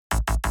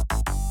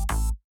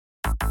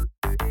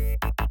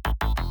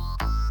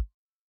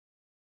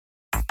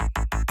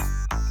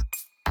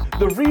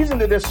The reason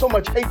that there's so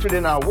much hatred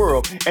in our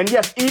world, and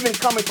yes, even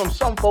coming from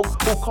some folk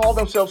who call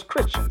themselves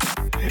Christians,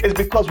 is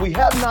because we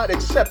have not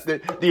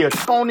accepted the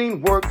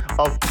atoning work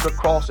of the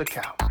cross of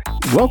Calvary.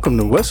 Welcome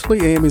to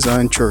Wesley AME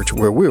Zion Church,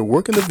 where we're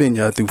working the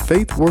vineyard through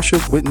faith,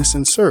 worship, witness,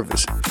 and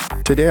service.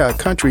 Today, our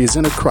country is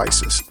in a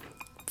crisis: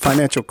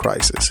 financial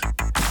crisis,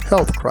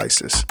 health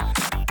crisis,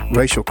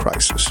 racial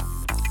crisis.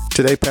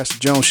 Today, Pastor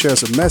Jones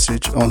shares a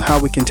message on how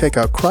we can take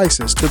our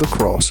crisis to the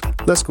cross.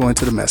 Let's go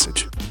into the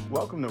message.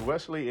 Welcome to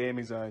Wesley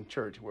AME Zion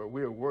Church, where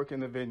we're working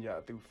the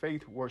vineyard through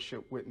faith,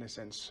 worship, witness,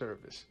 and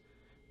service.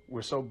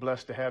 We're so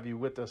blessed to have you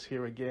with us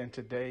here again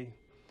today.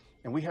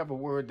 And we have a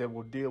word that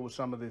will deal with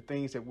some of the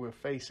things that we're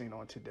facing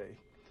on today.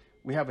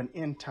 We have an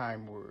end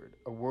time word,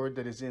 a word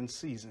that is in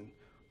season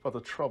for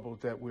the trouble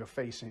that we're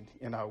facing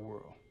in our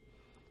world.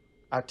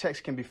 Our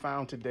text can be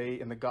found today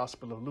in the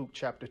Gospel of Luke,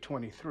 chapter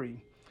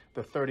 23,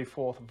 the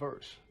 34th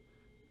verse.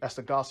 That's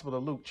the Gospel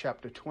of Luke,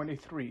 chapter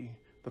 23,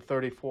 the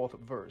 34th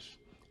verse.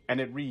 And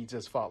it reads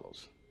as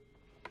follows.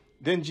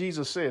 Then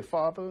Jesus said,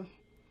 Father,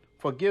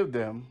 forgive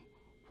them,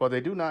 for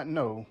they do not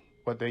know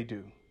what they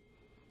do.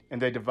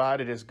 And they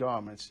divided his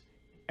garments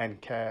and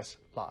cast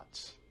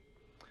lots.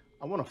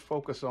 I want to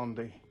focus on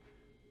the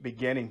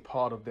beginning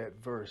part of that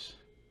verse.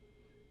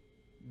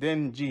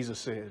 Then Jesus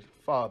said,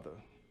 Father,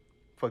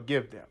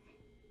 forgive them,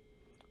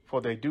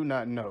 for they do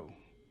not know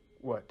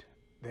what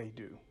they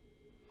do.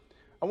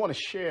 I want to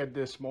share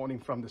this morning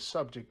from the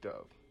subject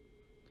of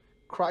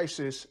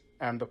crisis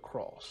and the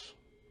cross.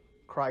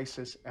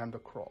 Crisis and the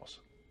cross.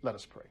 Let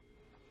us pray.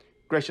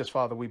 Gracious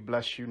Father, we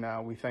bless you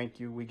now. We thank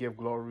you. We give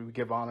glory. We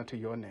give honor to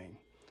your name.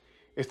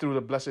 It's through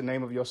the blessed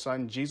name of your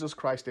Son, Jesus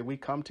Christ, that we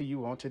come to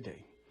you on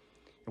today.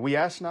 And we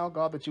ask now,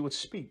 God, that you would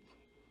speak.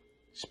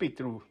 Speak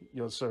through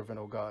your servant,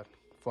 O God,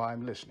 for I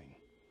am listening.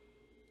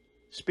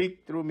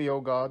 Speak through me, O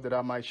God, that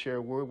I might share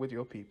a word with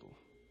your people.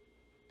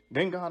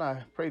 Then, God,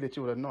 I pray that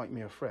you would anoint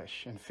me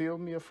afresh and fill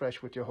me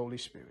afresh with your Holy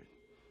Spirit.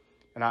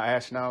 And I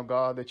ask now,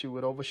 God, that you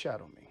would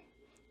overshadow me.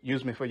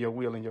 Use me for your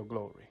will and your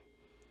glory.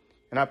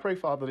 And I pray,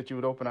 Father, that you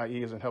would open our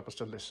ears and help us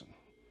to listen.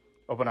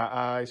 Open our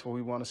eyes for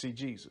we want to see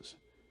Jesus.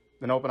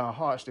 Then open our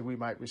hearts that we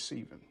might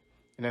receive him.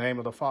 In the name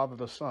of the Father,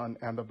 the Son,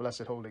 and the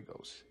blessed Holy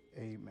Ghost.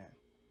 Amen.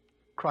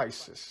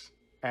 Crisis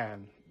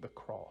and the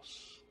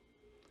cross.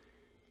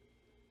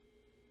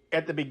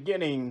 At the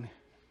beginning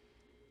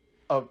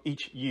of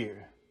each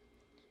year,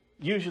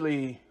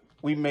 usually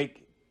we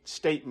make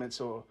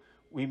statements or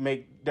we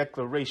make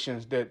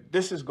declarations that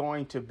this is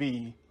going to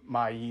be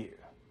my year.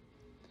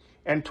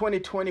 And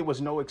 2020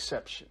 was no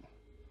exception.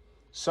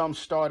 Some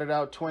started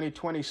out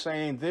 2020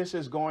 saying this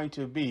is going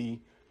to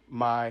be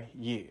my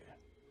year.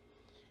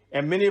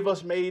 And many of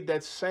us made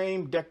that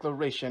same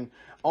declaration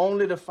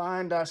only to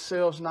find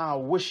ourselves now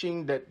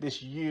wishing that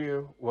this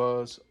year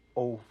was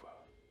over.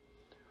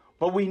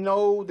 But we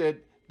know that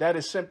that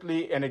is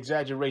simply an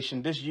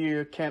exaggeration. This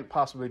year can't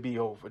possibly be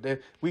over. That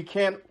we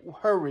can't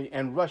hurry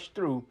and rush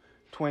through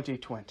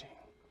 2020.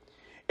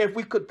 If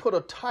we could put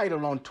a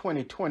title on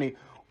 2020,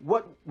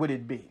 what would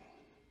it be?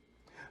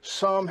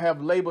 Some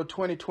have labeled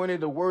 2020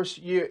 the worst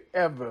year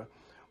ever.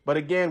 But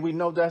again, we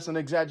know that's an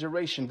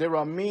exaggeration. There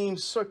are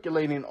memes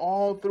circulating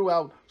all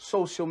throughout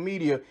social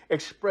media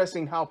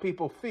expressing how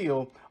people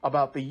feel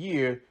about the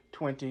year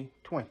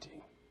 2020.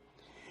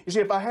 You see,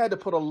 if I had to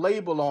put a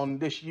label on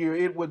this year,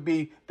 it would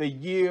be the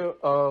year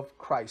of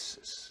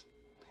crisis.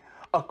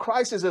 A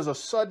crisis is a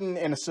sudden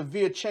and a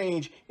severe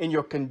change in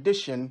your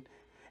condition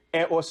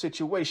or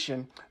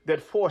situation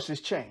that forces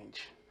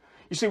change.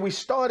 You see, we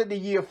started the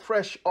year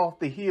fresh off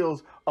the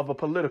heels of a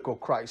political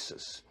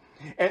crisis.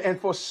 And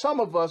for some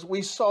of us,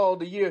 we saw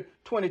the year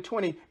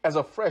 2020 as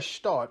a fresh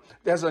start,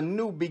 as a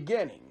new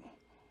beginning.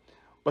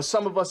 But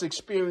some of us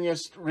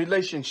experienced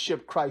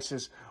relationship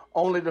crisis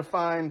only to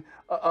find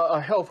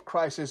a health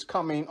crisis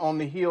coming on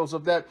the heels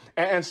of that.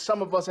 And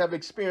some of us have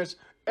experienced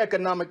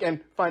economic and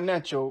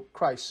financial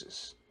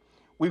crisis.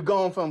 We've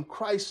gone from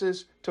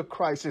crisis to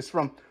crisis,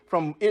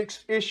 from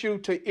issue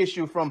to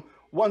issue, from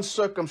one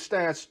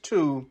circumstance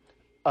to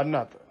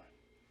another.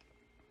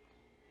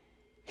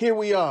 Here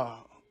we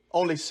are,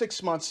 only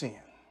 6 months in,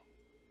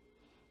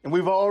 and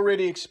we've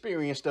already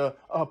experienced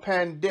a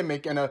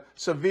pandemic and a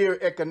severe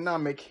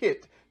economic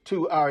hit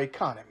to our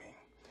economy.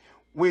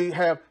 We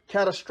have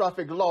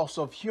catastrophic loss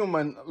of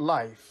human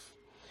life.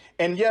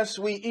 And yes,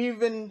 we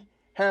even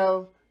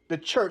have the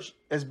church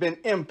has been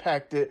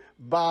impacted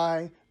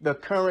by the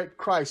current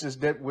crisis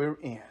that we're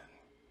in.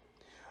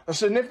 A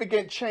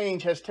significant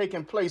change has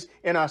taken place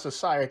in our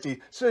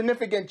society.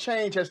 Significant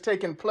change has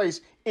taken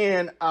place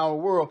in our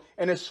world,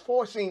 and it's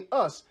forcing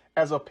us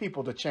as a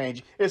people to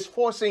change. It's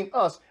forcing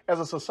us as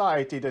a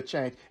society to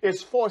change.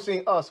 It's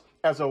forcing us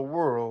as a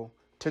world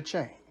to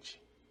change.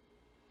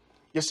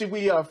 You see,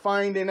 we are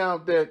finding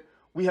out that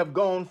we have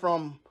gone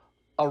from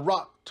a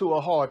rock to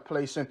a hard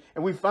place, and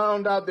we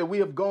found out that we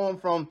have gone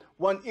from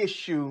one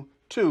issue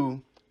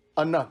to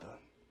another.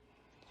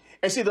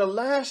 And see, the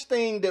last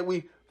thing that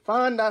we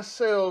find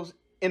ourselves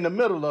in the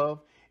middle of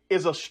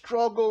is a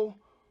struggle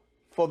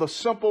for the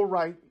simple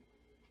right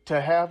to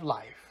have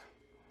life.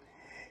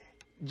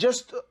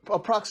 Just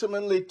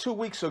approximately 2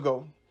 weeks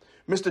ago,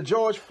 Mr.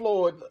 George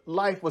Floyd's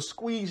life was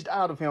squeezed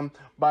out of him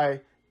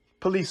by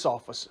police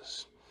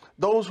officers,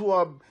 those who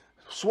are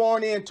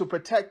sworn in to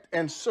protect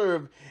and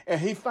serve. And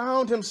he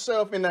found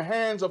himself in the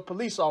hands of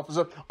police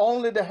officers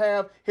only to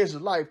have his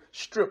life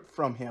stripped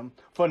from him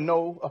for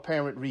no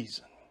apparent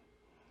reason.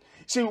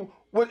 See,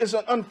 what is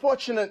an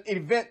unfortunate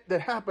event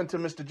that happened to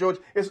Mr. George.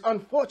 It's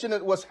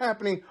unfortunate what's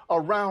happening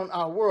around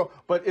our world,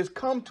 but it's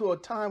come to a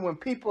time when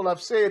people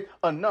have said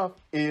enough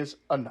is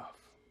enough.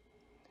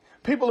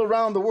 People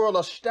around the world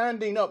are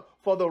standing up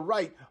for the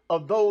right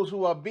of those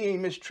who are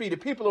being mistreated.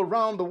 People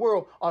around the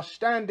world are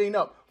standing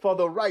up for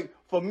the right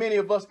for many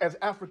of us as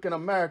African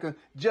Americans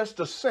just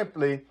to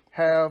simply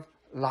have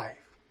life.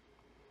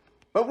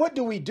 But what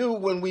do we do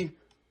when we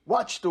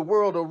watch the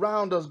world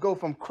around us go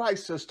from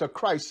crisis to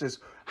crisis?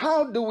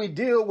 How do we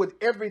deal with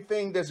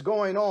everything that's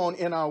going on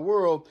in our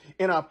world,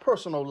 in our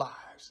personal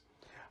lives?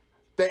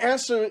 The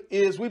answer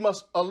is we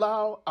must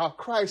allow our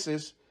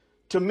crisis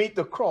to meet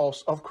the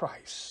cross of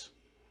Christ.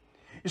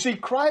 You see,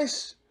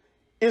 Christ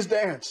is the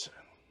answer.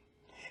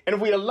 And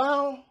if we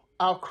allow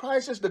our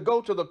crisis to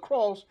go to the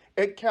cross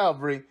at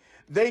Calvary,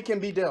 they can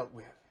be dealt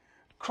with.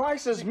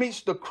 Crisis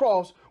meets the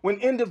cross when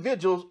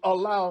individuals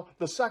allow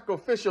the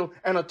sacrificial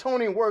and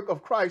atoning work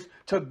of Christ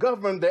to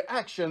govern the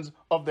actions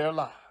of their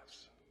lives.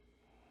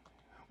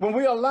 When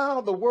we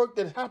allow the work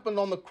that happened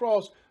on the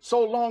cross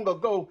so long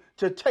ago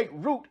to take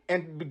root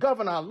and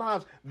govern our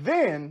lives,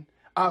 then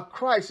our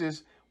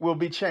crisis will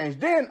be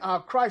changed. Then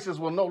our crisis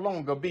will no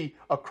longer be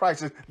a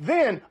crisis.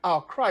 Then our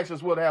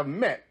crisis will have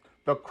met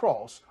the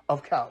cross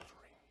of Calvary.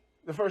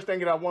 The first thing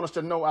that I want us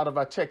to know out of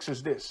our text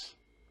is this: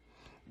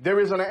 there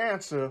is an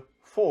answer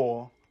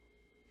for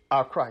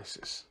our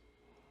crisis.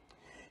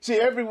 See,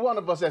 every one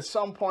of us at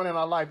some point in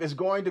our life is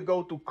going to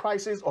go through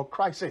crisis or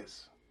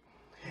crisis.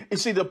 You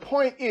see, the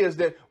point is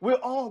that we're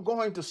all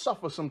going to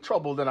suffer some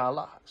trouble in our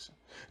lives.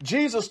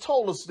 Jesus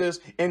told us this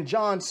in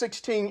John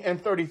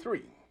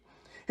 16:33.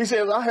 He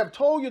says, I have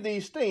told you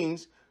these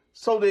things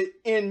so that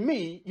in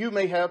me you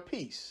may have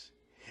peace.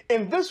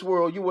 In this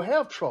world you will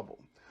have trouble,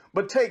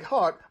 but take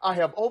heart, I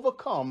have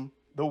overcome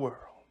the world.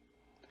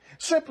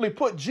 Simply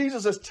put,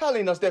 Jesus is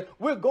telling us that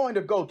we're going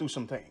to go through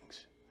some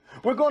things.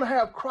 We're going to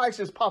have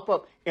crises pop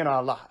up in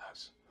our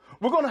lives.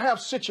 We're going to have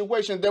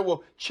situations that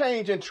will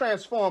change and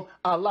transform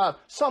our lives,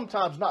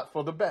 sometimes not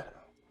for the better.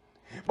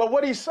 But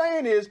what he's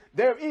saying is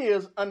there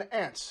is an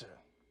answer.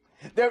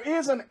 There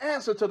is an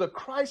answer to the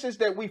crisis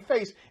that we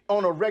face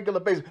on a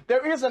regular basis.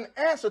 There is an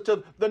answer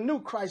to the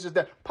new crisis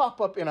that pop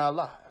up in our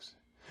lives.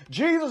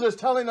 Jesus is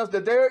telling us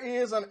that there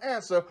is an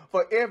answer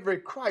for every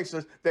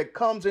crisis that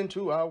comes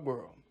into our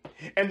world.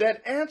 And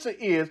that answer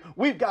is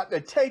we've got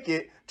to take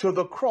it to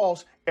the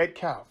cross at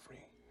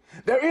Calvary.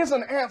 There is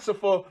an answer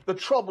for the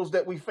troubles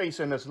that we face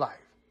in this life.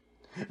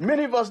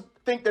 Many of us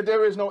think that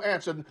there is no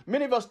answer.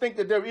 Many of us think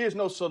that there is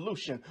no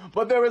solution.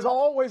 But there is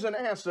always an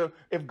answer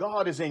if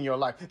God is in your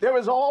life. There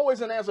is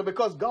always an answer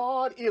because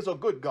God is a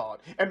good God.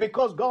 And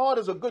because God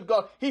is a good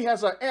God, he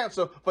has an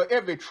answer for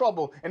every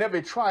trouble and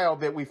every trial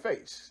that we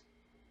face.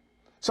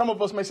 Some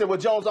of us may say, well,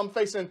 Jones, I'm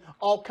facing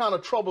all kind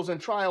of troubles and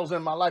trials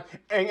in my life,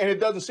 and it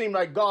doesn't seem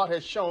like God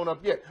has shown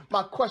up yet.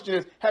 My question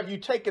is, have you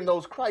taken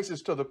those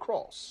crises to the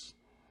cross?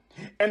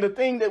 And the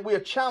thing that we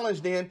are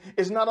challenged in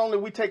is not only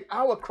we take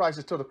our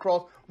crisis to the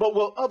cross, but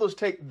will others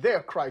take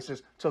their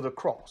crisis to the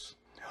cross?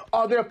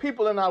 Are there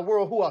people in our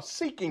world who are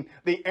seeking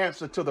the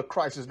answer to the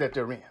crisis that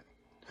they're in?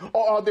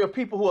 Or are there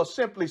people who are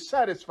simply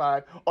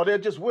satisfied, or they're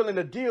just willing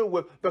to deal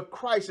with the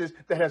crisis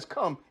that has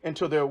come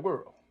into their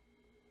world?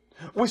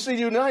 We see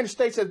the United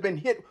States has been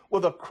hit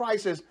with a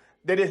crisis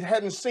that it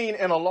hadn't seen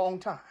in a long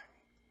time.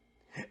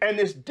 And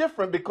it's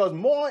different because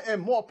more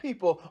and more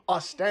people are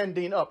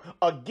standing up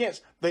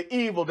against the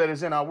evil that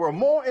is in our world.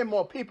 More and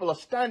more people are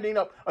standing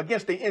up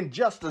against the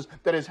injustice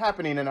that is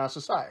happening in our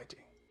society.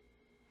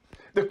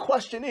 The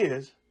question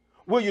is,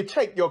 will you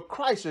take your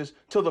crisis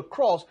to the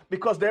cross?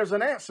 Because there's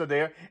an answer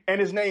there, and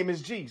his name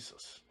is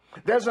Jesus.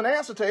 There's an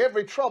answer to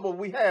every trouble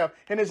we have,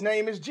 and his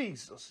name is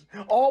Jesus.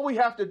 All we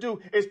have to do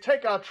is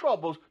take our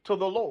troubles to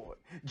the Lord.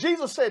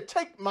 Jesus said,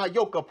 take my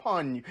yoke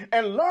upon you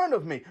and learn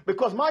of me,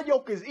 because my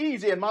yoke is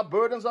easy and my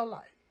burdens are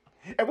light.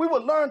 And we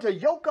would learn to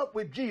yoke up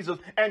with Jesus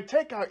and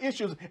take our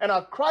issues and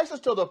our crisis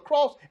to the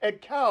cross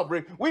at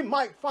Calvary, we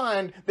might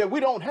find that we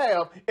don't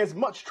have as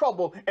much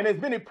trouble and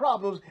as many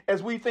problems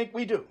as we think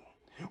we do.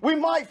 We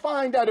might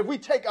find out if we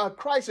take our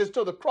crisis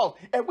to the cross,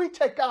 if we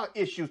take our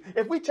issues,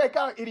 if we take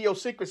our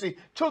idiosyncrasy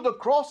to the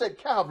cross at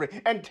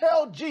Calvary and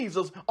tell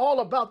Jesus all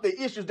about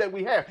the issues that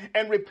we have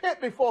and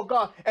repent before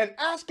God and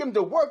ask him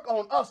to work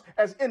on us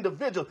as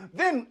individuals,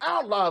 then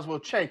our lives will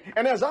change.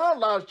 And as our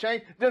lives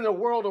change, then the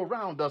world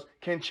around us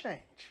can change.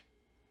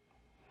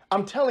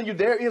 I'm telling you,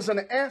 there is an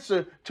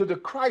answer to the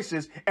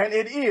crisis, and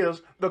it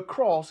is the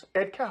cross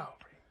at Calvary.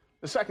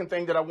 The second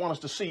thing that I want us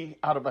to see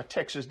out of our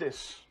text is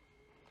this.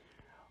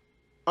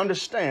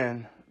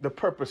 Understand the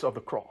purpose of the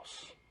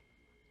cross.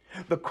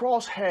 The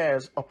cross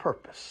has a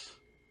purpose.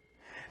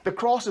 The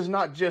cross is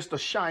not just a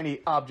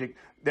shiny object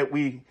that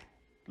we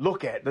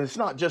look at. It's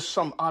not just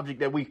some object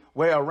that we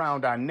wear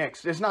around our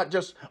necks. It's not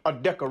just a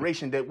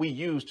decoration that we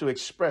use to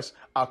express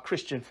our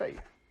Christian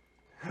faith.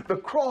 The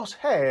cross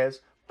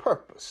has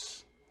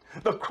purpose.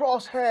 The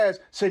cross has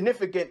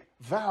significant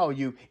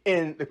value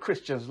in the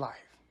Christian's life.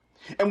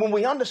 And when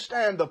we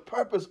understand the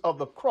purpose of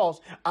the cross,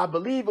 I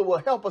believe it will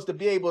help us to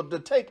be able to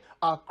take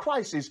our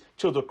crisis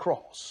to the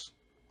cross.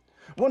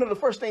 One of the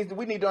first things that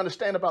we need to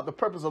understand about the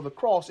purpose of the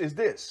cross is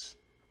this.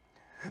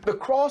 The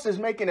cross is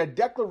making a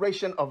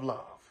declaration of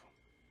love.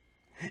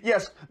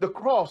 Yes, the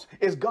cross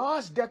is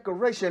God's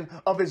declaration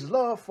of his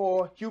love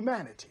for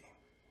humanity.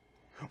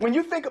 When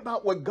you think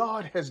about what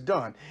God has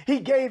done,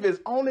 he gave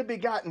his only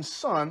begotten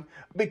son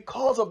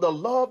because of the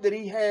love that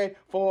he had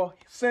for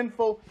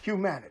sinful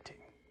humanity.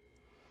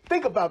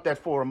 Think about that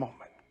for a moment.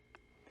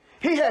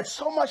 He had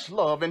so much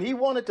love, and he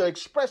wanted to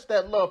express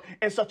that love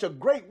in such a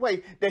great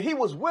way that he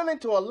was willing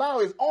to allow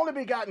his only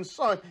begotten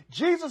son,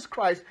 Jesus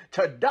Christ,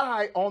 to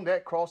die on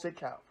that cross at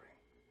Calvary.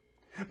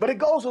 But it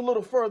goes a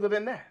little further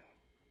than that.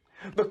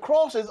 The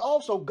cross is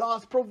also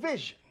God's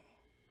provision.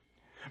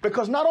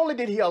 Because not only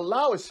did he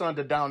allow his son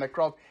to die on that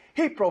cross,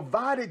 he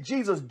provided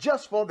Jesus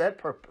just for that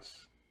purpose.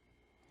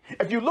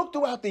 If you look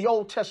throughout the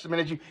Old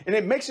Testament and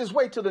it makes its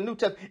way to the New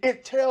Testament,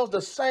 it tells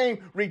the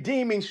same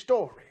redeeming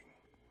story.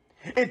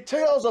 It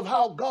tells of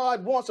how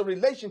God wants a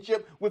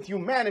relationship with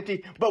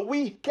humanity, but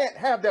we can't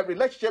have that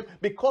relationship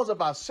because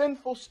of our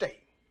sinful state.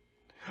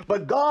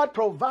 But God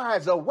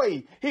provides a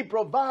way. He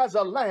provides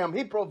a lamb.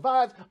 He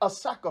provides a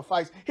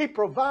sacrifice. He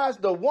provides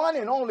the one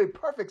and only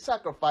perfect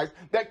sacrifice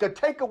that could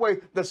take away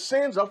the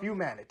sins of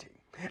humanity.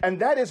 And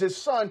that is his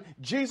son,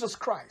 Jesus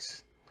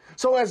Christ.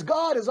 So as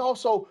God is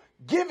also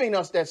giving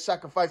us that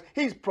sacrifice,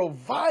 he's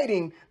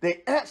providing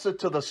the answer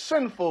to the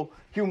sinful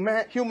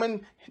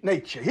human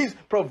nature. He's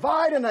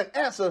providing an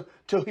answer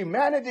to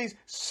humanity's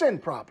sin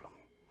problem.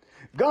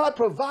 God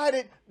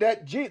provided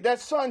that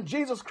son,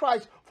 Jesus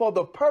Christ, for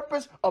the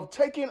purpose of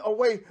taking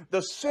away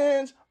the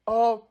sins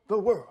of the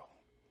world.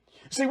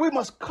 See, we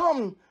must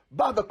come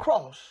by the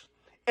cross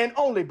and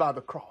only by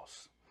the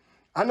cross.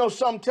 I know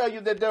some tell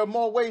you that there are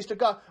more ways to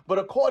God, but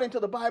according to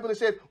the Bible, it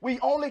says we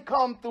only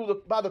come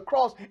by the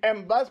cross,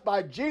 and that's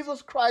by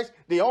Jesus Christ,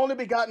 the only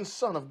begotten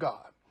Son of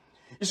God.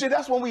 You see,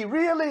 that's when we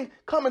really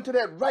come into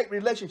that right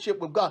relationship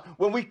with God,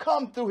 when we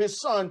come through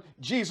his son,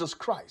 Jesus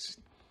Christ.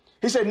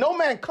 He said, no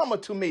man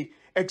cometh to me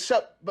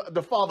except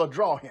the Father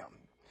draw him.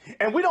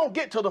 And we don't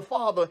get to the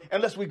Father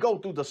unless we go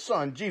through the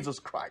Son, Jesus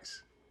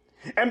Christ.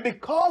 And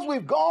because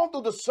we've gone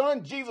through the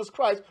Son, Jesus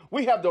Christ,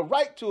 we have the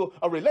right to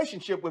a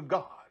relationship with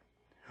God.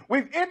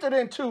 We've entered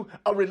into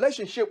a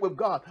relationship with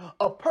God,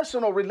 a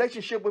personal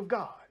relationship with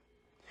God.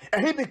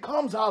 And he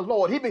becomes our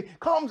Lord. He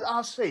becomes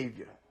our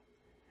Savior.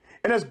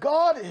 And as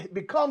God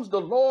becomes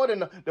the Lord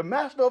and the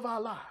master of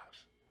our lives,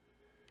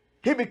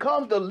 he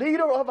becomes the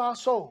leader of our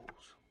souls.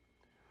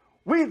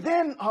 We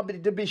then are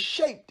to be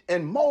shaped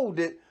and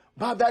molded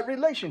by that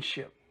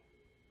relationship.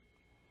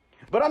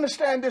 But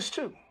understand this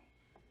too.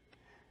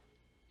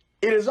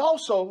 It is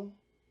also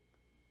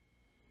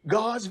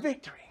God's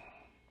victory.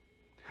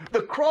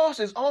 The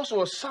cross is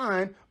also a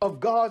sign of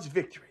God's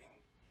victory.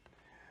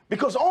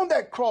 Because on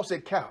that cross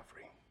at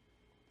Calvary,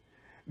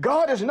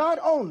 God is not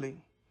only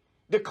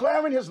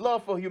declaring his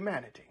love for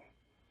humanity,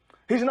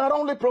 he's not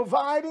only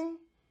providing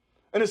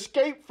an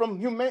escape from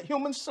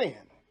human sin,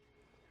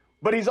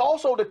 but he's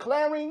also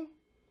declaring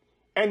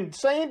and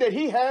saying that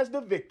he has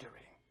the victory.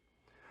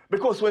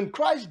 Because when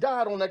Christ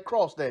died on that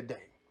cross that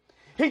day,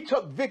 he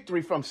took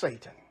victory from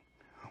Satan.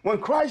 When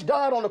Christ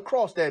died on the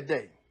cross that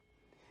day,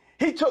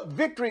 he took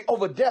victory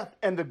over death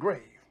and the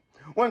grave.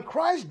 When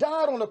Christ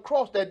died on the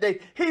cross that day,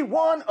 he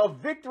won a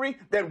victory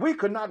that we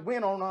could not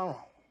win on our own.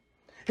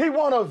 He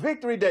won a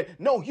victory that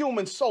no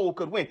human soul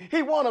could win.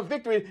 He won a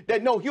victory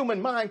that no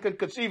human mind could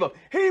conceive of.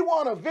 He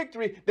won a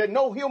victory that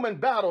no human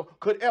battle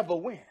could ever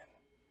win.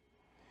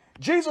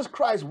 Jesus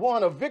Christ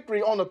won a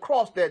victory on the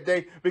cross that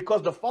day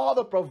because the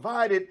Father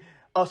provided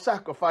a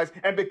sacrifice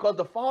and because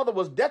the Father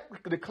was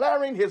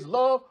declaring his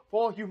love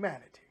for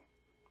humanity.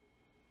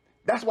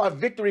 That's why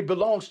victory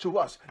belongs to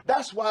us.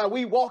 That's why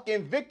we walk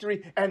in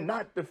victory and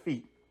not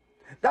defeat.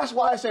 That's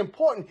why it's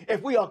important,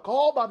 if we are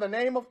called by the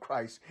name of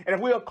Christ and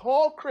if we are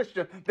called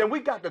Christian, then we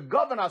got to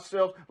govern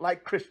ourselves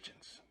like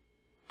Christians.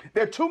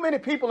 There are too many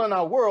people in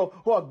our world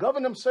who are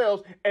governing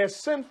themselves as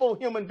sinful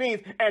human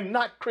beings and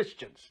not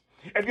Christians.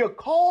 If you're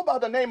called by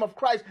the name of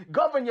Christ,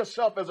 govern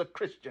yourself as a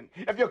Christian.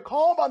 If you're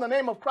called by the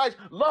name of Christ,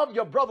 love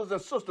your brothers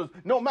and sisters,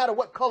 no matter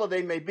what color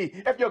they may be.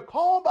 If you're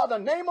called by the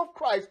name of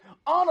Christ,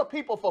 honor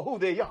people for who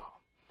they are.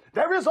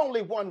 There is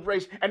only one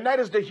race, and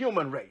that is the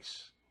human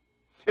race.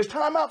 It's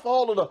time out for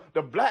all of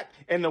the black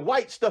and the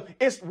white stuff.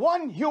 It's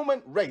one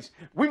human race.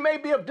 We may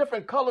be of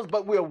different colors,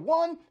 but we're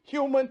one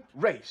human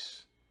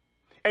race.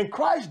 And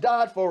Christ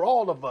died for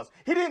all of us.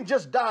 He didn't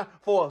just die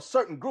for a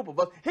certain group of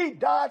us. He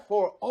died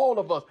for all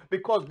of us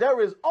because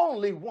there is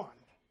only one.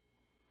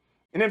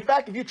 And in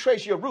fact, if you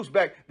trace your roots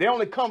back, they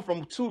only come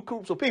from two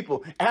groups of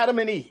people, Adam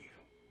and Eve.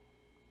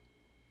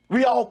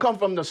 We all come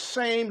from the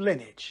same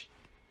lineage.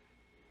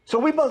 So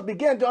we must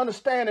begin to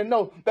understand and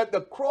know that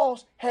the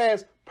cross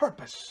has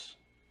purpose.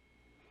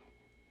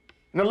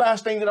 And the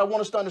last thing that I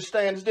want us to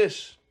understand is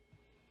this.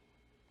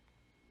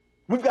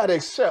 We've got to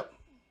accept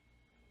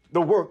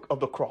the work of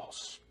the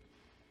cross.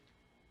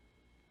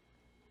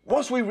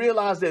 Once we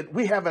realize that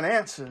we have an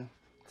answer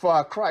for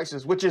our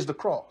crisis, which is the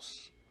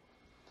cross,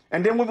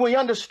 and then when we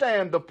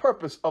understand the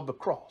purpose of the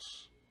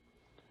cross,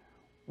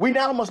 we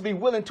now must be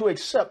willing to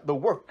accept the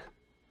work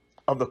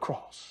of the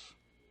cross.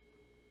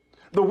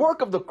 The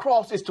work of the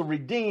cross is to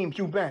redeem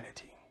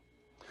humanity.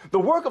 The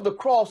work of the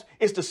cross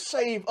is to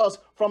save us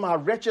from our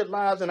wretched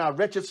lives and our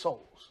wretched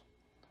souls.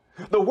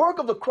 The work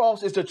of the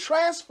cross is to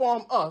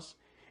transform us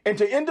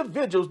into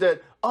individuals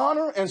that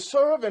honor and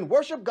serve and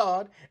worship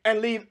God and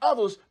lead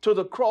others to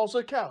the cross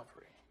of Calvary.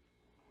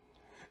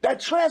 That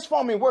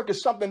transforming work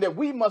is something that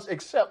we must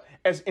accept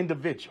as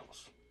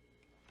individuals.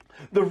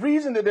 The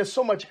reason that there's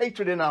so much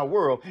hatred in our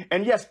world,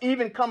 and yes,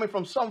 even coming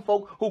from some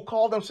folk who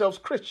call themselves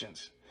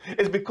Christians,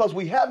 is because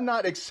we have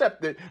not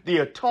accepted the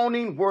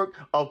atoning work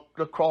of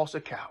the cross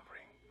of Calvary.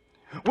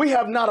 We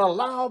have not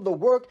allowed the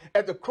work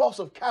at the cross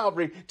of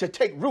Calvary to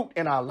take root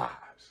in our lives.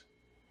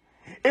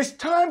 It's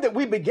time that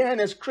we began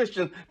as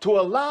Christians to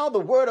allow the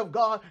word of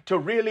God to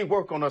really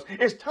work on us.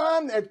 It's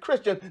time as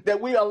Christians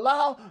that we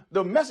allow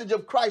the message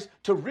of Christ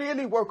to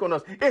really work on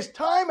us. It's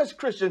time as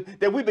Christians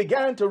that we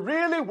began to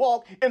really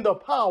walk in the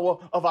power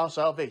of our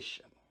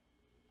salvation.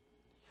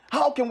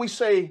 How can we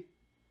say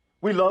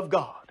we love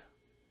God,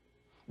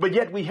 but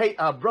yet we hate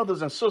our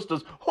brothers and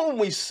sisters whom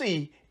we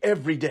see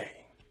every day?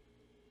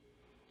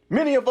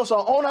 Many of us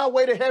are on our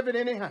way to heaven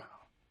anyhow,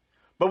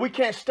 but we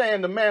can't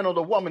stand the man or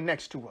the woman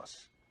next to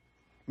us.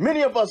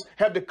 Many of us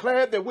have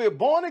declared that we're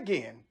born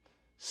again,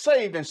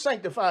 saved and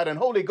sanctified and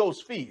Holy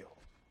Ghost filled,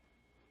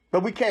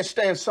 but we can't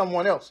stand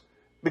someone else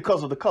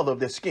because of the color of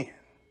their skin.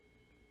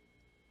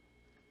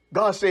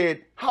 God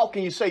said, how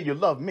can you say you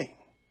love me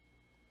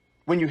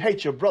when you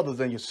hate your brothers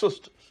and your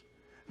sisters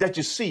that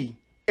you see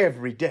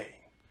every day?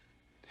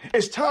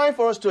 It's time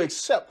for us to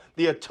accept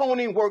the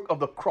atoning work of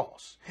the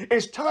cross.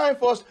 It's time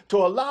for us to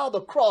allow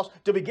the cross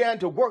to begin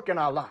to work in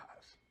our lives.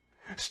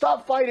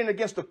 Stop fighting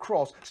against the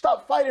cross.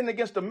 Stop fighting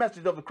against the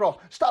message of the cross.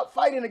 Stop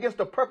fighting against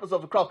the purpose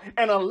of the cross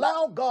and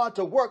allow God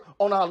to work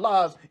on our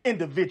lives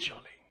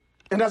individually.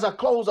 And as I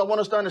close, I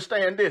want us to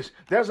understand this.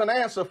 There's an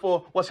answer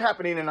for what's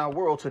happening in our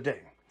world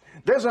today.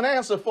 There's an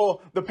answer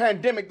for the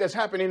pandemic that's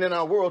happening in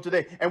our world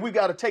today, and we've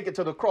got to take it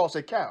to the cross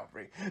at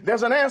Calvary.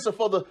 There's an answer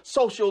for the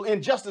social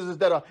injustices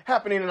that are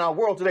happening in our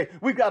world today.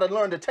 We've got to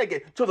learn to take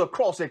it to the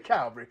cross at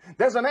Calvary.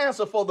 There's an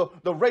answer for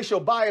the racial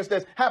bias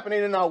that's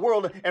happening in our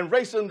world and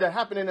racism that's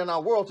happening in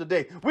our world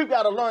today. We've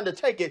got to learn to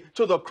take it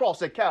to the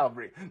cross at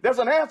Calvary. There's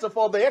an answer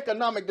for the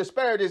economic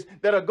disparities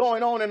that are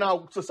going on in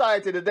our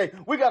society today.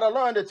 We've got to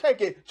learn to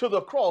take it to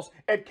the cross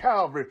at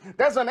Calvary.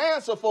 There's an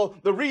answer for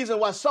the reason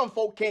why some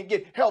folk can't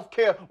get health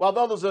care while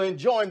others are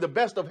enjoying the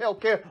best of health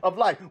care of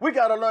life. We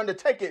got to learn to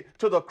take it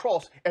to the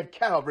cross at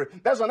Calvary.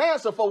 There's an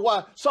answer for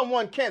why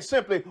someone can't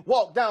simply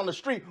walk down the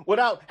street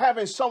without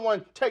having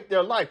someone take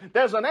their life.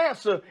 There's an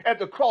answer at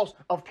the cross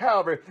of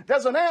Calvary.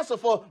 There's an answer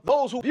for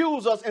those who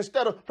abuse us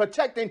instead of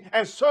protecting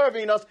and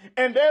serving us.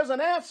 And there's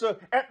an answer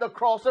at the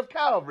cross of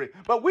Calvary.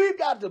 But we've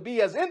got to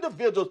be, as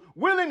individuals,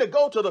 willing to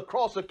go to the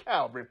cross of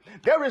Calvary.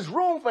 There is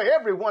room for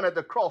everyone at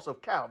the cross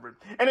of Calvary.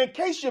 And in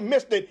case you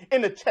missed it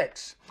in the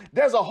text,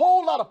 there's a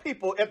whole lot of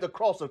people at the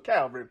cross of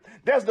Calvary.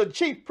 There's the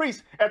chief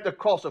priests at the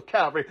cross of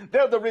Calvary.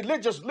 There are the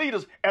religious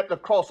leaders at the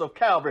cross of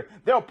Calvary.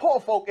 There are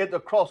poor folk at the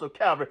cross of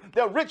Calvary.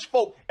 There are rich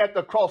folk at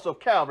the cross of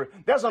Calvary.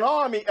 There's an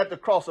army at the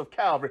cross of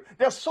Calvary.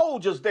 There's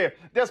soldiers there.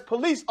 There's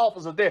police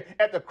officers there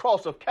at the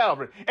cross of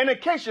Calvary. And in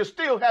case you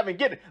still haven't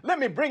get it, let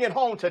me bring it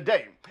home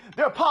today.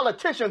 There are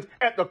politicians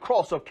at the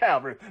cross of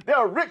Calvary. There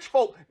are rich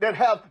folk that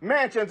have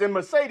mansions and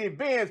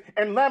Mercedes-Benz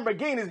and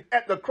Lamborghinis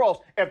at the cross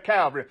of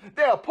Calvary.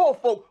 There are poor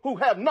folk who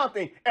have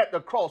nothing at the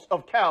cross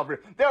of Calvary.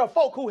 There are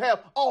folk who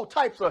have all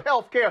types of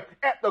health care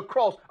at the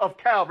cross of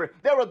Calvary.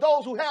 There are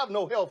those who have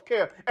no health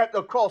care at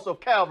the cross of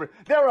Calvary.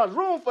 There is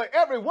room for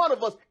every one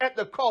of us at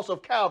the cross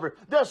of Calvary.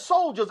 There are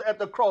soldiers at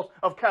the cross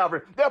of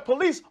Calvary. There are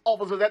police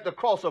officers at the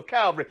cross of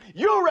Calvary.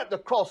 You're at the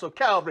cross of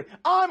Calvary.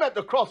 I'm at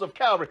the cross of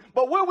Calvary.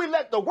 But will we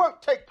let the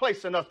work take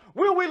place in us?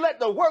 Will we let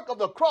the work of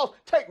the cross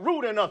take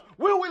root in us?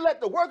 Will we let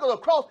the work of the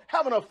cross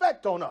have an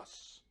effect on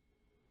us,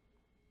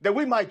 that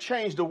we might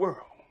change the world?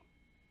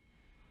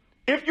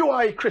 If you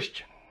are a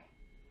Christian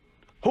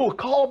who are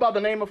called by the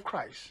name of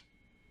Christ,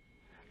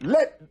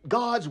 let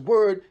God's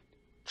word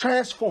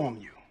transform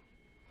you.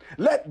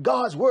 Let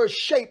God's word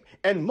shape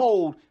and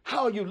mold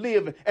how you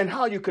live and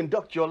how you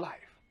conduct your life.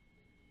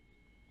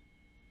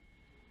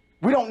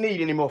 We don't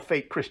need any more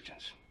fake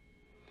Christians.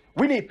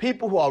 We need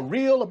people who are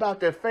real about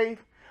their faith,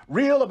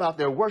 real about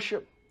their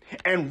worship,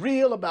 and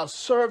real about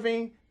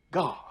serving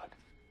God.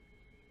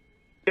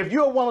 If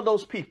you're one of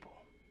those people,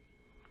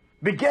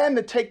 begin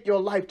to take your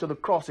life to the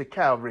cross at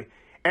Calvary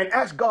and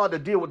ask God to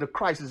deal with the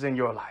crisis in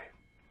your life.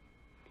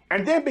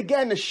 And then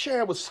begin to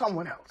share with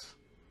someone else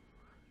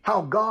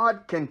how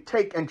God can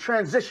take and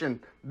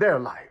transition their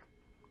life.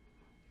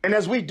 And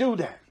as we do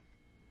that,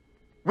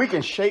 We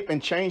can shape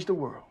and change the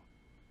world.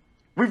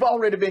 We've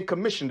already been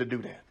commissioned to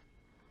do that.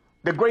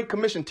 The Great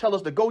Commission tells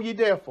us to go ye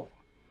therefore,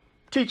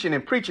 teaching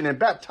and preaching and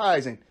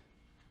baptizing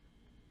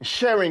and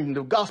sharing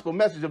the gospel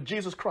message of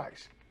Jesus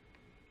Christ,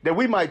 that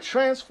we might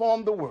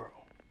transform the world.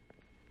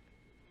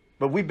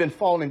 But we've been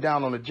falling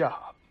down on the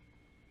job.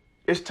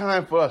 It's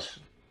time for us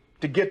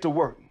to get to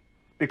work,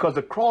 because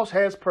the cross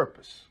has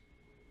purpose.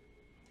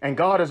 And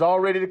God has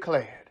already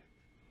declared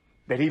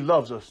that he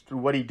loves us through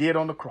what he did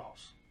on the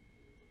cross.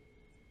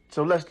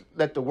 So let's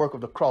let the work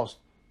of the cross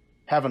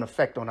have an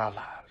effect on our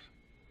lives.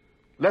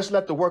 Let's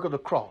let the work of the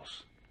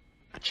cross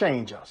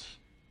change us,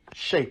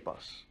 shape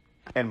us,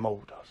 and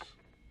mold us.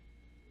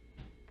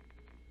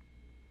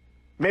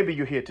 Maybe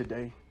you're here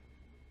today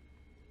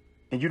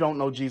and you don't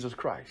know Jesus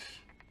Christ.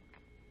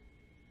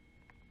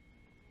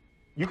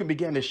 You can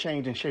begin to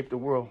change and shape the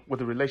world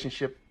with a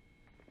relationship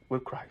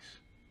with Christ.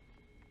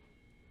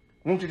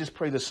 Won't you just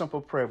pray this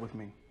simple prayer with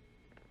me?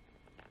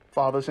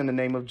 Father, it's in the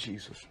name of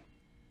Jesus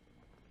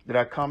that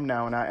I come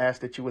now, and I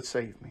ask that you would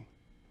save me.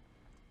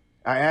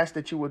 I ask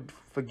that you would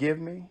forgive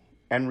me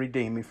and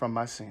redeem me from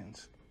my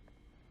sins.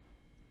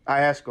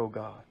 I ask, oh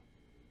God,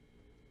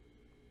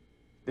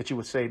 that you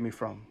would save me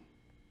from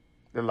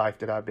the life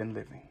that I've been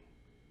living.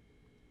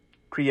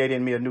 Create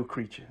in me a new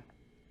creature.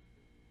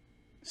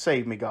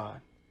 Save me,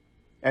 God,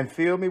 and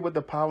fill me with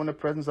the power and the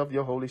presence of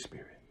your Holy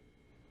Spirit,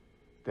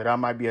 that I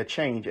might be a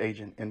change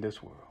agent in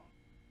this world.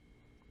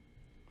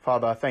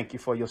 Father, I thank you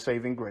for your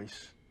saving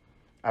grace.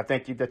 I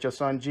thank you that your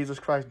son, Jesus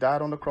Christ,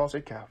 died on the cross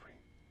at Calvary.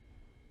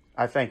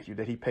 I thank you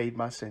that he paid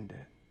my sin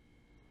debt,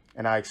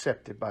 and I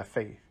accept it by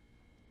faith.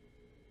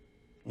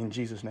 In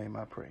Jesus' name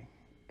I pray.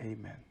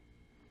 Amen.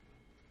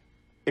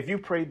 If you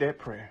prayed that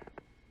prayer,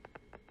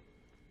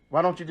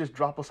 why don't you just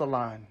drop us a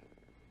line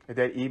at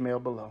that email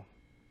below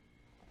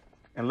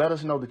and let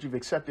us know that you've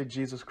accepted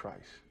Jesus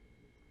Christ.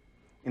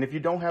 And if you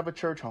don't have a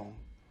church home,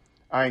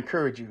 I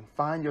encourage you,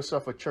 find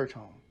yourself a church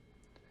home.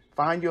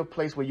 Find you a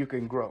place where you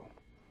can grow.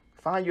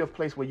 Find you a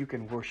place where you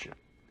can worship.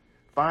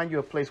 Find you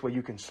a place where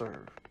you can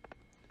serve.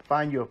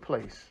 Find you a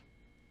place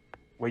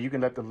where you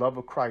can let the love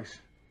of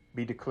Christ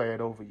be declared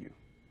over you.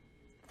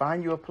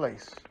 Find you a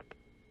place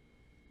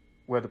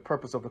where the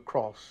purpose of the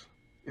cross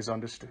is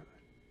understood.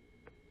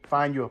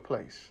 Find you a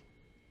place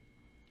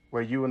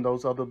where you and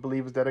those other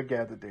believers that are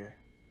gathered there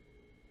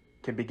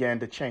can begin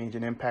to change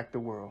and impact the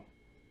world,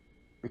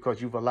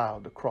 because you've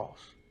allowed the cross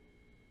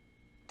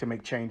to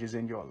make changes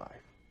in your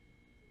life.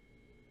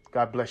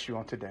 God bless you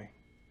on today.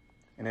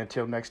 And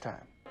until next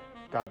time,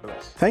 God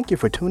bless. Thank you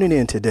for tuning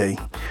in today.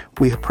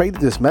 We pray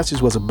that this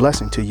message was a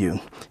blessing to you.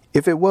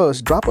 If it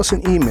was, drop us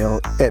an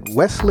email at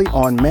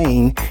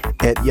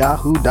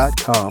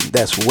wesleyonmain@yahoo.com.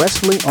 That's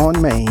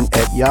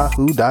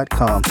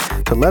wesleyonmain@yahoo.com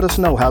to let us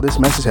know how this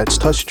message has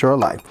touched your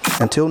life.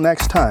 Until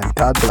next time,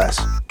 God bless.